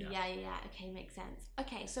up. Yeah. Okay, makes sense.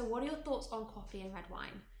 Okay, so what are your thoughts on coffee and red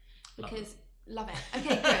wine? Because love it.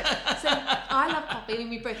 Okay, good. So I love coffee. I mean,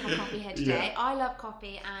 we both have coffee here today. Yeah. I love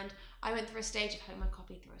coffee, and I went through a stage of having my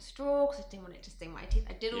coffee through a straw because I didn't want it to sting my teeth.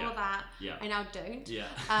 I did all of that. Yeah. I now don't. Yeah.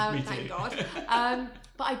 Thank God.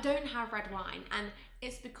 But I don't have red wine, and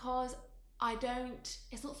it's because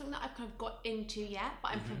it's not something that I've kind of got into yet,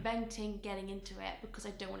 but I'm preventing getting into it because I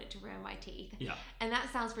don't want it to ruin my teeth. Yeah. And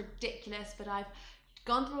that sounds ridiculous, but I've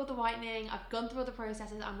gone through all the whitening, I've gone through all the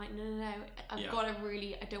processes. I'm like, no, I've got to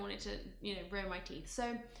really, I don't want it to, ruin my teeth.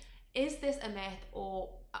 So is this a myth, or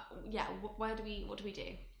what do we do?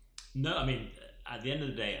 No, I mean, at the end of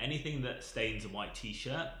the day, anything that stains a white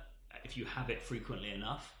t-shirt, if you have it frequently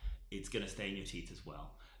enough, it's going to stain your teeth as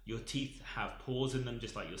well. Your teeth have pores in them,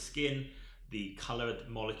 just like your skin. The coloured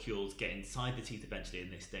molecules get inside the teeth eventually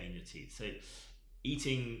and they stain your teeth. So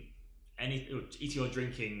eating or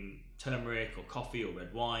drinking turmeric or coffee or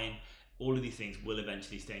red wine, all of these things will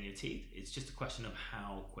eventually stain your teeth. It's just a question of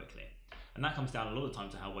how quickly. And that comes down a lot of the time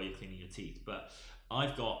to how well you're cleaning your teeth. But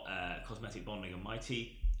I've got cosmetic bonding on my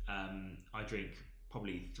teeth. I drink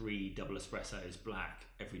probably 3 double espressos black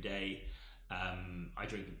every day. I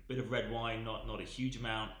drink a bit of red wine, not a huge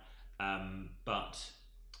amount, but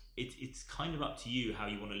it's kind of up to you how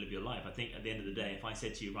you want to live your life. I think at the end of the day, if I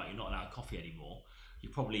said to you, right, you're not allowed coffee anymore,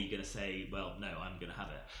 you're probably going to say, well, no, I'm going to have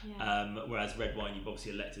it. Yeah. Whereas red wine, you've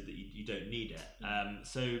obviously elected that you don't need it.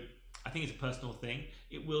 So I think it's a personal thing.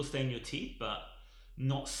 It will stain your teeth, but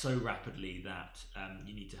not so rapidly that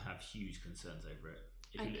you need to have huge concerns over it.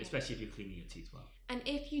 Especially if you're cleaning your teeth well. And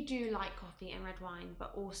if you do like coffee and red wine,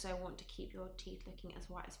 but also want to keep your teeth looking as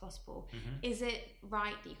white as possible, is it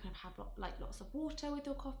right that you kind of have lots of water with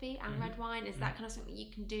your coffee and red wine? Is that kind of something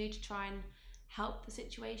you can do to try and help the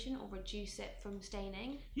situation or reduce it from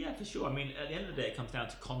staining? Yeah, for sure. I mean, at the end of the day, it comes down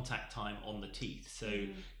to contact time on the teeth. So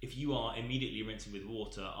if you are immediately rinsing with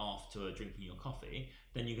water after drinking your coffee,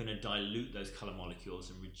 then you're going to dilute those colour molecules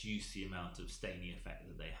and reduce the amount of staining effect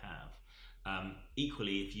that they have.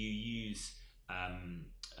 Equally, if you use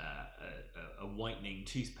a whitening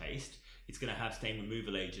toothpaste, it's going to have stain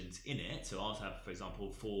removal agents in it. So ours have, for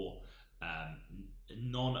example, 4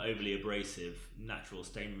 non-overly abrasive natural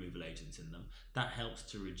stain removal agents in them. That helps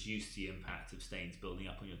to reduce the impact of stains building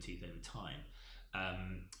up on your teeth over time.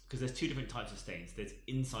 Because there's 2 different types of stains. There's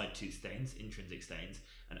inside tooth stains, intrinsic stains,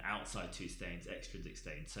 and outside tooth stains, extrinsic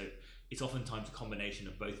stains. So it's oftentimes a combination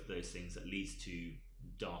of both of those things that leads to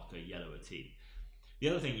darker, yellower teeth. The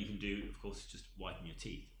other thing you can do, of course, is just whiten your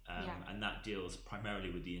teeth, and that deals primarily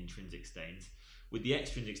with the intrinsic stains. With the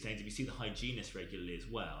extrinsic stains, if you see the hygienist regularly as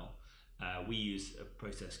well, we use a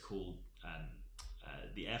process called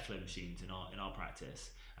the airflow machines in our practice,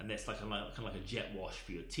 and it's kind of like a jet wash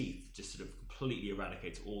for your teeth, just sort of completely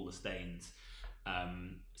eradicates all the stains.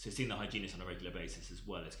 So seeing the hygienist on a regular basis as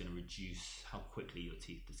well is going to reduce how quickly your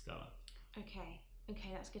teeth discolor. Okay,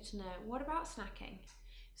 that's good to know. What about snacking?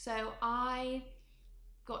 So I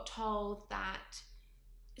got told that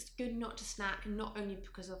it's good not to snack, not only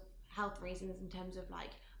because of health reasons in terms of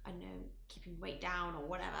keeping weight down or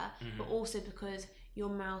whatever, but also because your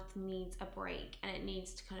mouth needs a break, and it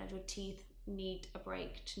needs to your teeth need a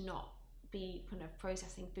break to not be kind of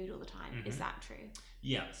processing food all the time. Is that true?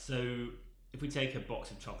 Yeah, so if we take a box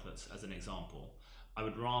of chocolates as an example, I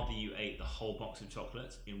would rather you ate the whole box of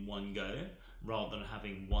chocolates in one go rather than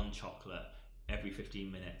having one chocolate every 15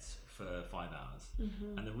 minutes for 5 hours.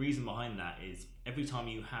 And the reason behind that is every time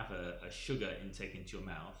you have a sugar intake into your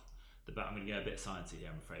mouth, I'm going to go a bit sciencey here,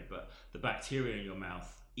 I'm afraid, but the bacteria in your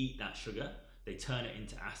mouth eat that sugar, they turn it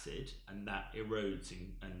into acid, and that erodes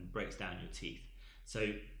and breaks down your teeth.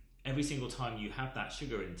 So every single time you have that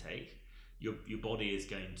sugar intake, your body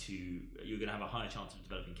you're going to have a higher chance of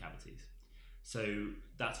developing cavities. So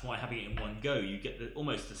that's why having it in one go, you get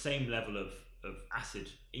almost the same level of acid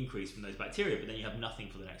increase from those bacteria, but then you have nothing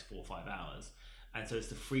for the next 4 or 5 hours. And so it's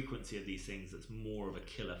the frequency of these things that's more of a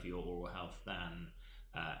killer for your oral health than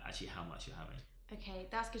actually how much you're having. Okay,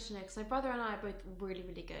 that's good to know, because my brother and I are both really,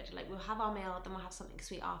 really good. We'll have our meal, then we'll have something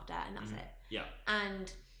sweet after, and that's it. Yeah.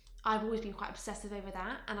 And I've always been quite obsessive over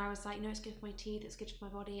that, and I was like, no, it's good for my teeth, it's good for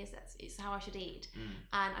my body, it's how I should eat.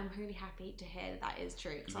 And I'm really happy to hear that is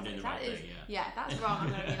true, because I was like, if that's wrong, I'm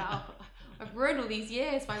going to be like, I've ruined all these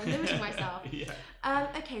years by limiting myself.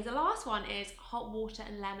 Okay, the last one is hot water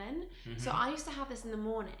and lemon. So I used to have this in the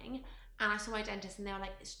morning, and I saw my dentist, and they were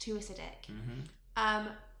like, it's too acidic.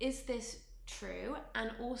 Is this true?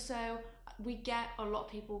 And also, we get a lot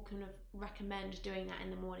of people kind of recommend doing that in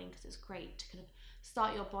the morning because it's great to kind of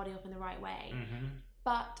start your body up in the right way.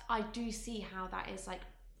 But I do see how that is like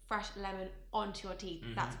fresh lemon onto your teeth.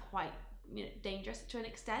 That's quite dangerous to an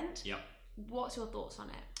extent. Yep. What's your thoughts on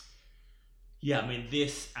it? Yeah, I mean,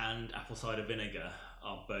 this and apple cider vinegar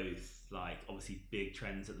are both like obviously big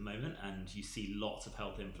trends at the moment, and you see lots of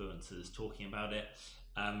health influencers talking about it.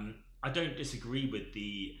 I don't disagree with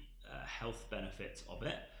the health benefits of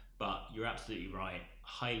it, but you're absolutely right.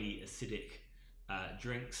 Highly acidic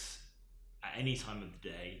drinks at any time of the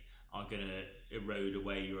day are going to erode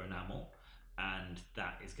away your enamel, and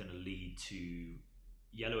that is going to lead to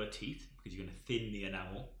yellower teeth because you're going to thin the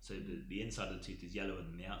enamel. So the inside of the tooth is yellower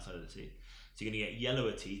than the outside of the tooth. So you're going to get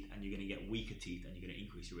yellower teeth, and you're going to get weaker teeth, and you're going to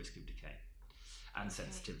increase your risk of decay and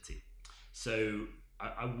sensitivity. So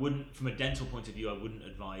I wouldn't, from a dental point of view, I wouldn't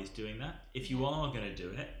advise doing that. If you are going to do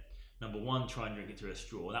it, number one, try and drink it through a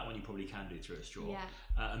straw. That one you probably can do through a straw.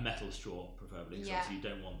 A metal straw, preferably, because obviously you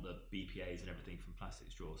don't want the BPAs and everything from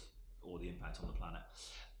plastic straws or the impact on the planet.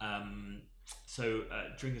 So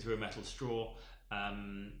drink it through a metal straw.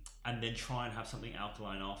 And then try and have something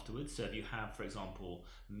alkaline afterwards. So if you have, for example,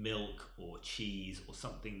 milk or cheese or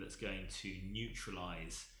something that's going to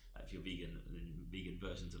neutralize, if you're vegan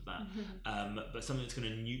versions of that, but something that's going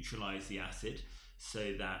to neutralize the acid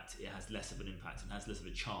so that it has less of an impact and has less of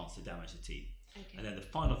a chance to damage the teeth. And then the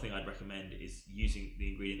final thing I'd recommend is using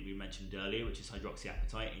the ingredient we mentioned earlier, which is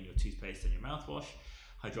hydroxyapatite in your toothpaste and your mouthwash.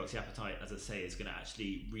 Hydroxyapatite, as I say, is going to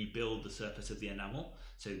actually rebuild the surface of the enamel.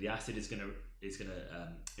 So the acid is going to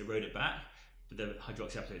erode it back, but the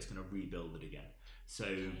hydroxyapatite is going to rebuild it again. So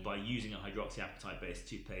by using a hydroxyapatite-based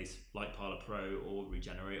toothpaste like PARLA Pro or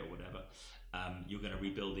Regenerate or whatever, you're going to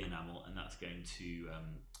rebuild the enamel, and that's going to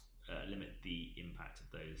limit the impact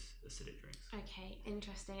of those acidic drinks. Okay,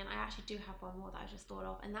 interesting. And I actually do have one more that I just thought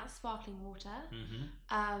of, and that's sparkling water.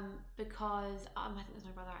 Because I think it was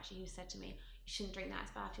my brother actually who said to me, you shouldn't drink that,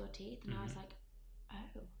 it's bad for your teeth. And I was like,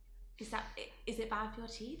 oh, is it bad for your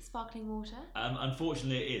teeth, sparkling water?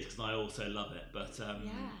 Unfortunately it is, because I also love it, but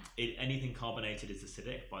anything carbonated is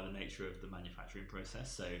acidic by the nature of the manufacturing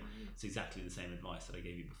process. So it's exactly the same advice that I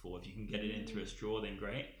gave you before. If you can get it in through a straw, then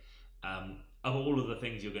great. Of all of the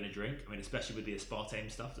things you're going to drink, I mean, especially with the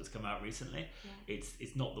aspartame stuff that's come out recently,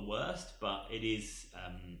 it's not the worst, but it is,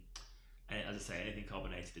 as I say, anything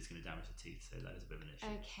carbonated is going to damage the teeth, so that is a bit of an issue.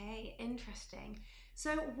 Okay, interesting.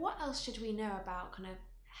 So what else should we know about kind of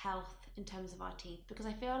health in terms of our teeth? Because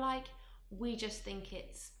I feel like we just think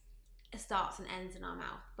it starts and ends in our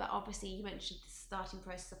mouth, but obviously you mentioned the starting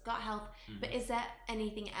process of gut health, but is there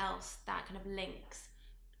anything else that kind of links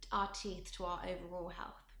our teeth to our overall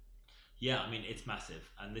health? Yeah, I mean, it's massive,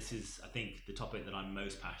 and this is, I think, the topic that I'm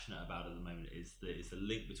most passionate about at the moment is the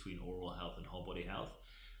link between oral health and whole body health.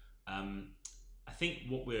 I think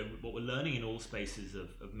what we're learning in all spaces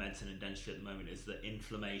of medicine and dentistry at the moment is that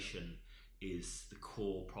inflammation is the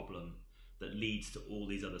core problem that leads to all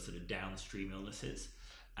these other sort of downstream illnesses.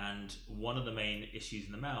 And one of the main issues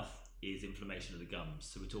in the mouth is inflammation of the gums.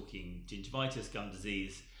 So we're talking gingivitis, gum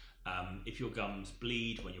disease. If your gums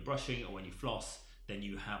bleed when you're brushing or when you floss, then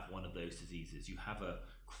you have one of those diseases. You have a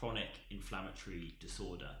chronic inflammatory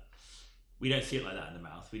disorder. We don't see it like that in the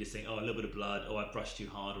mouth. We just think, oh, a little bit of blood, oh, I've brushed too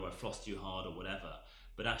hard, or I've flossed too hard, or whatever.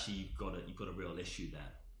 But actually, you've got a real issue there.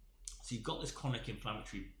 So you've got this chronic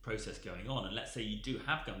inflammatory process going on, and let's say you do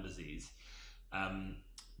have gum disease.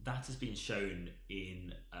 That has been shown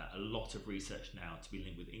in a lot of research now to be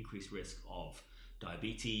linked with increased risk of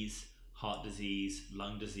diabetes, heart disease,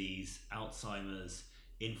 lung disease, Alzheimer's,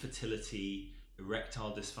 infertility,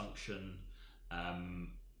 erectile dysfunction,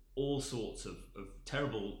 all sorts of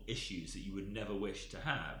terrible issues that you would never wish to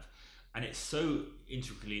have. And it's so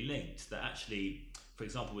intricately linked that actually, for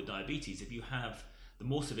example, with diabetes, if you have, the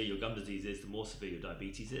more severe your gum disease is, the more severe your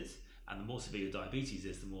diabetes is, and the more severe your diabetes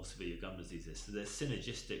is, the more severe your gum disease is. So they're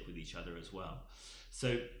synergistic with each other as well.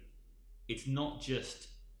 So it's not just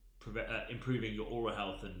improving your oral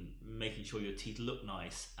health and making sure your teeth look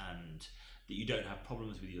nice and that you don't have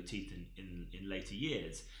problems with your teeth in later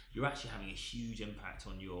years. You're actually having a huge impact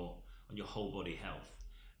on your whole body health.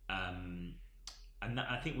 And that,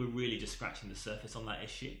 I think we're really just scratching the surface on that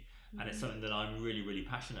issue. And it's something that I'm really, really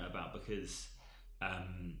passionate about because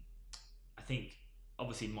I think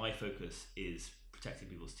obviously my focus is protecting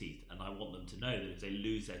people's teeth, and I want them to know that if they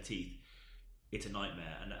lose their teeth, it's a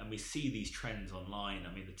nightmare. And we see these trends online.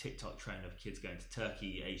 I mean, the TikTok trend of kids going to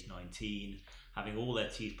Turkey, age 19, having all their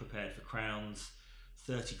teeth prepared for crowns,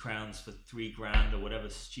 30 crowns for $3,000 or whatever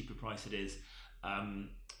stupid price it is. And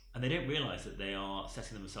they don't realize that they are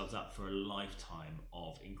setting themselves up for a lifetime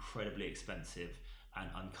of incredibly expensive and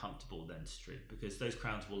uncomfortable dentistry, because those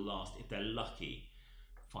crowns will last, if they're lucky,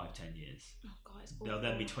 5-10 years. Oh God, it's They'll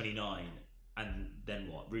then be 29, and then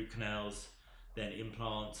what? Root canals, then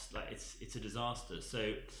implants. Like it's a disaster.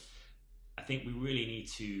 So I think we really need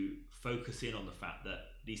to focus in on the fact that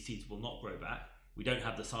these teeth will not grow back. We don't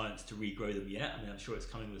have the science to regrow them yet. I mean, I'm sure it's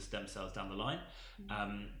coming with stem cells down the line,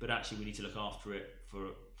 but actually we need to look after it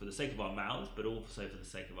for the sake of our mouths, but also for the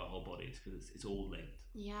sake of our whole bodies, because it's all linked.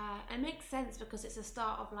 Yeah, it makes sense, because it's a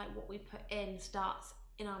start of like what we put in starts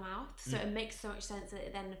in our mouth, so it makes so much sense that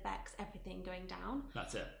it then affects everything going down.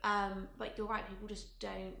 That's it. But you're right, people just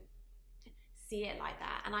don't see it like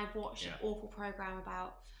that. And I've watched an awful program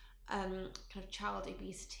about kind of child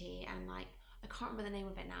obesity, and like I can't remember the name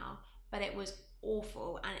of it now, but it was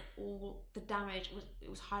awful, and it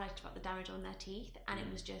was highlighted about the damage on their teeth, and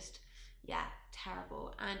it was just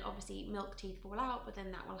terrible. And obviously milk teeth fall out, but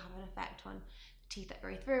then that will have an effect on teeth that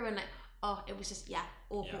go through, and like it was just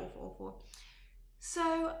awful.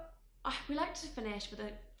 So we like to finish with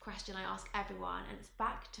a question I ask everyone, and it's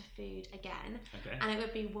back to food again. Okay. And it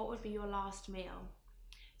would be, what would be your last meal?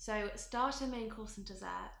 So starter, main course and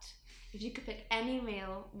dessert. If you could pick any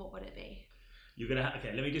meal, what would it be? You're gonna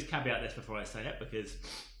okay. Let me just caveat this before I say it, because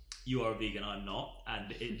you are a vegan, I'm not,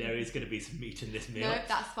 and there is going to be some meat in this meal. No,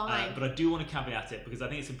 that's fine. But I do want to caveat it, because I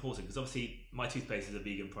think it's important, because obviously my toothpaste is a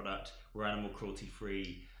vegan product. We're animal cruelty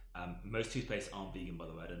free. Most toothpastes aren't vegan, by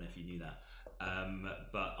the way. I don't know if you knew that,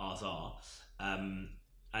 but ours are.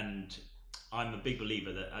 And I'm a big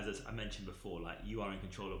believer that, as I mentioned before, like, you are in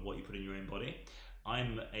control of what you put in your own body.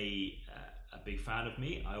 I'm a big fan of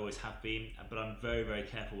meat. I always have been, but I'm very, very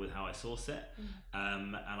careful with how I source it.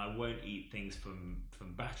 And I won't eat things from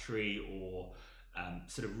battery or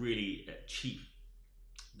sort of really cheap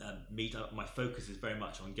meat. My focus is very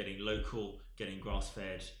much on getting local, getting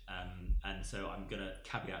grass-fed, and so I'm going to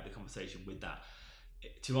caveat the conversation with that.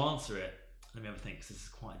 To answer it, let me have a think, because this is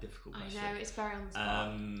quite a difficult question. I know, it's very on the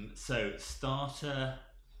spot. So starter,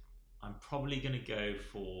 I'm probably going to go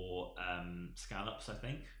for scallops, I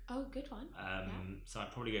think. Oh, good one. So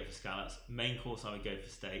I'd probably go for scallops. Main course, I would go for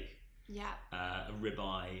steak. Yeah. A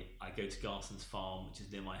ribeye. I go to Garson's Farm, which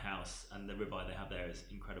is near my house, and the ribeye they have there is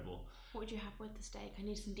incredible. What would you have with the steak? I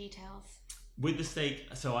need some details. With the steak,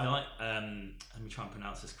 so I like, let me try and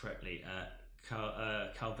pronounce this correctly,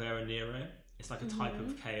 Calvera Nero. It's like a type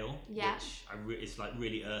of kale, which it's like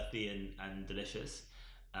really earthy and delicious.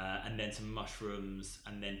 And then some mushrooms,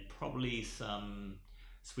 and then probably some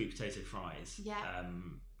sweet potato fries.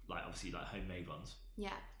 Like obviously like homemade ones.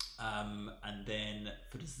 And then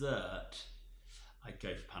for dessert, I'd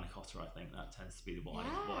go for panna cotta. I think that tends to be what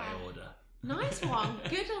I order. Nice one.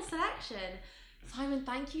 Good little selection. Simon,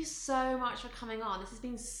 thank you so much for coming on. This has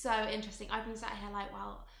been so interesting. I've been sat here like,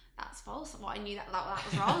 well, that's false. Well, I knew that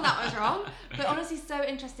was wrong. That was wrong. But honestly, so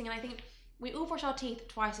interesting. And I think we all brush our teeth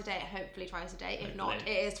twice a day, hopefully twice a day. If not, it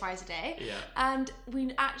is twice a day. Yeah. And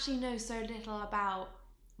we actually know so little about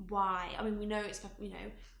why. I mean, we know it's for,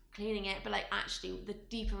 cleaning it, but like actually the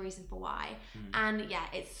deeper reason for why. And yeah,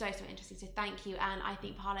 it's so interesting. So thank you. And I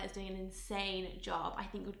think PARLA is doing an insane job. I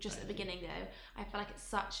think we're just at the beginning though. I feel like it's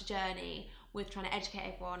such a journey with trying to educate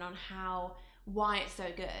everyone on why it's so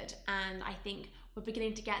good. And I think we're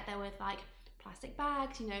beginning to get there with like plastic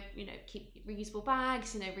bags, keep reusable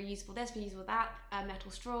bags, reusable this, reusable that,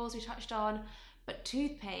 metal straws we touched on. But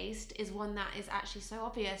toothpaste is one that is actually so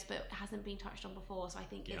obvious, but hasn't been touched on before. So I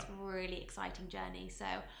think it's a really exciting journey. So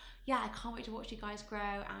yeah, I can't wait to watch you guys grow,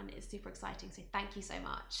 and it's super exciting. So thank you so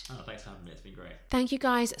much. Oh, thanks for having me. It's been great. Thank you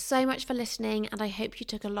guys so much for listening, and I hope you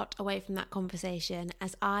took a lot away from that conversation,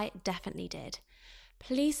 as I definitely did.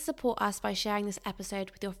 Please support us by sharing this episode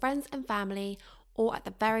with your friends and family, or at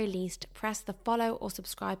the very least, press the follow or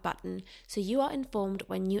subscribe button so you are informed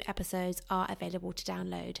when new episodes are available to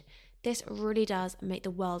download. This really does make the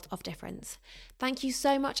world of difference. Thank you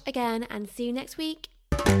so much again, and see you next week.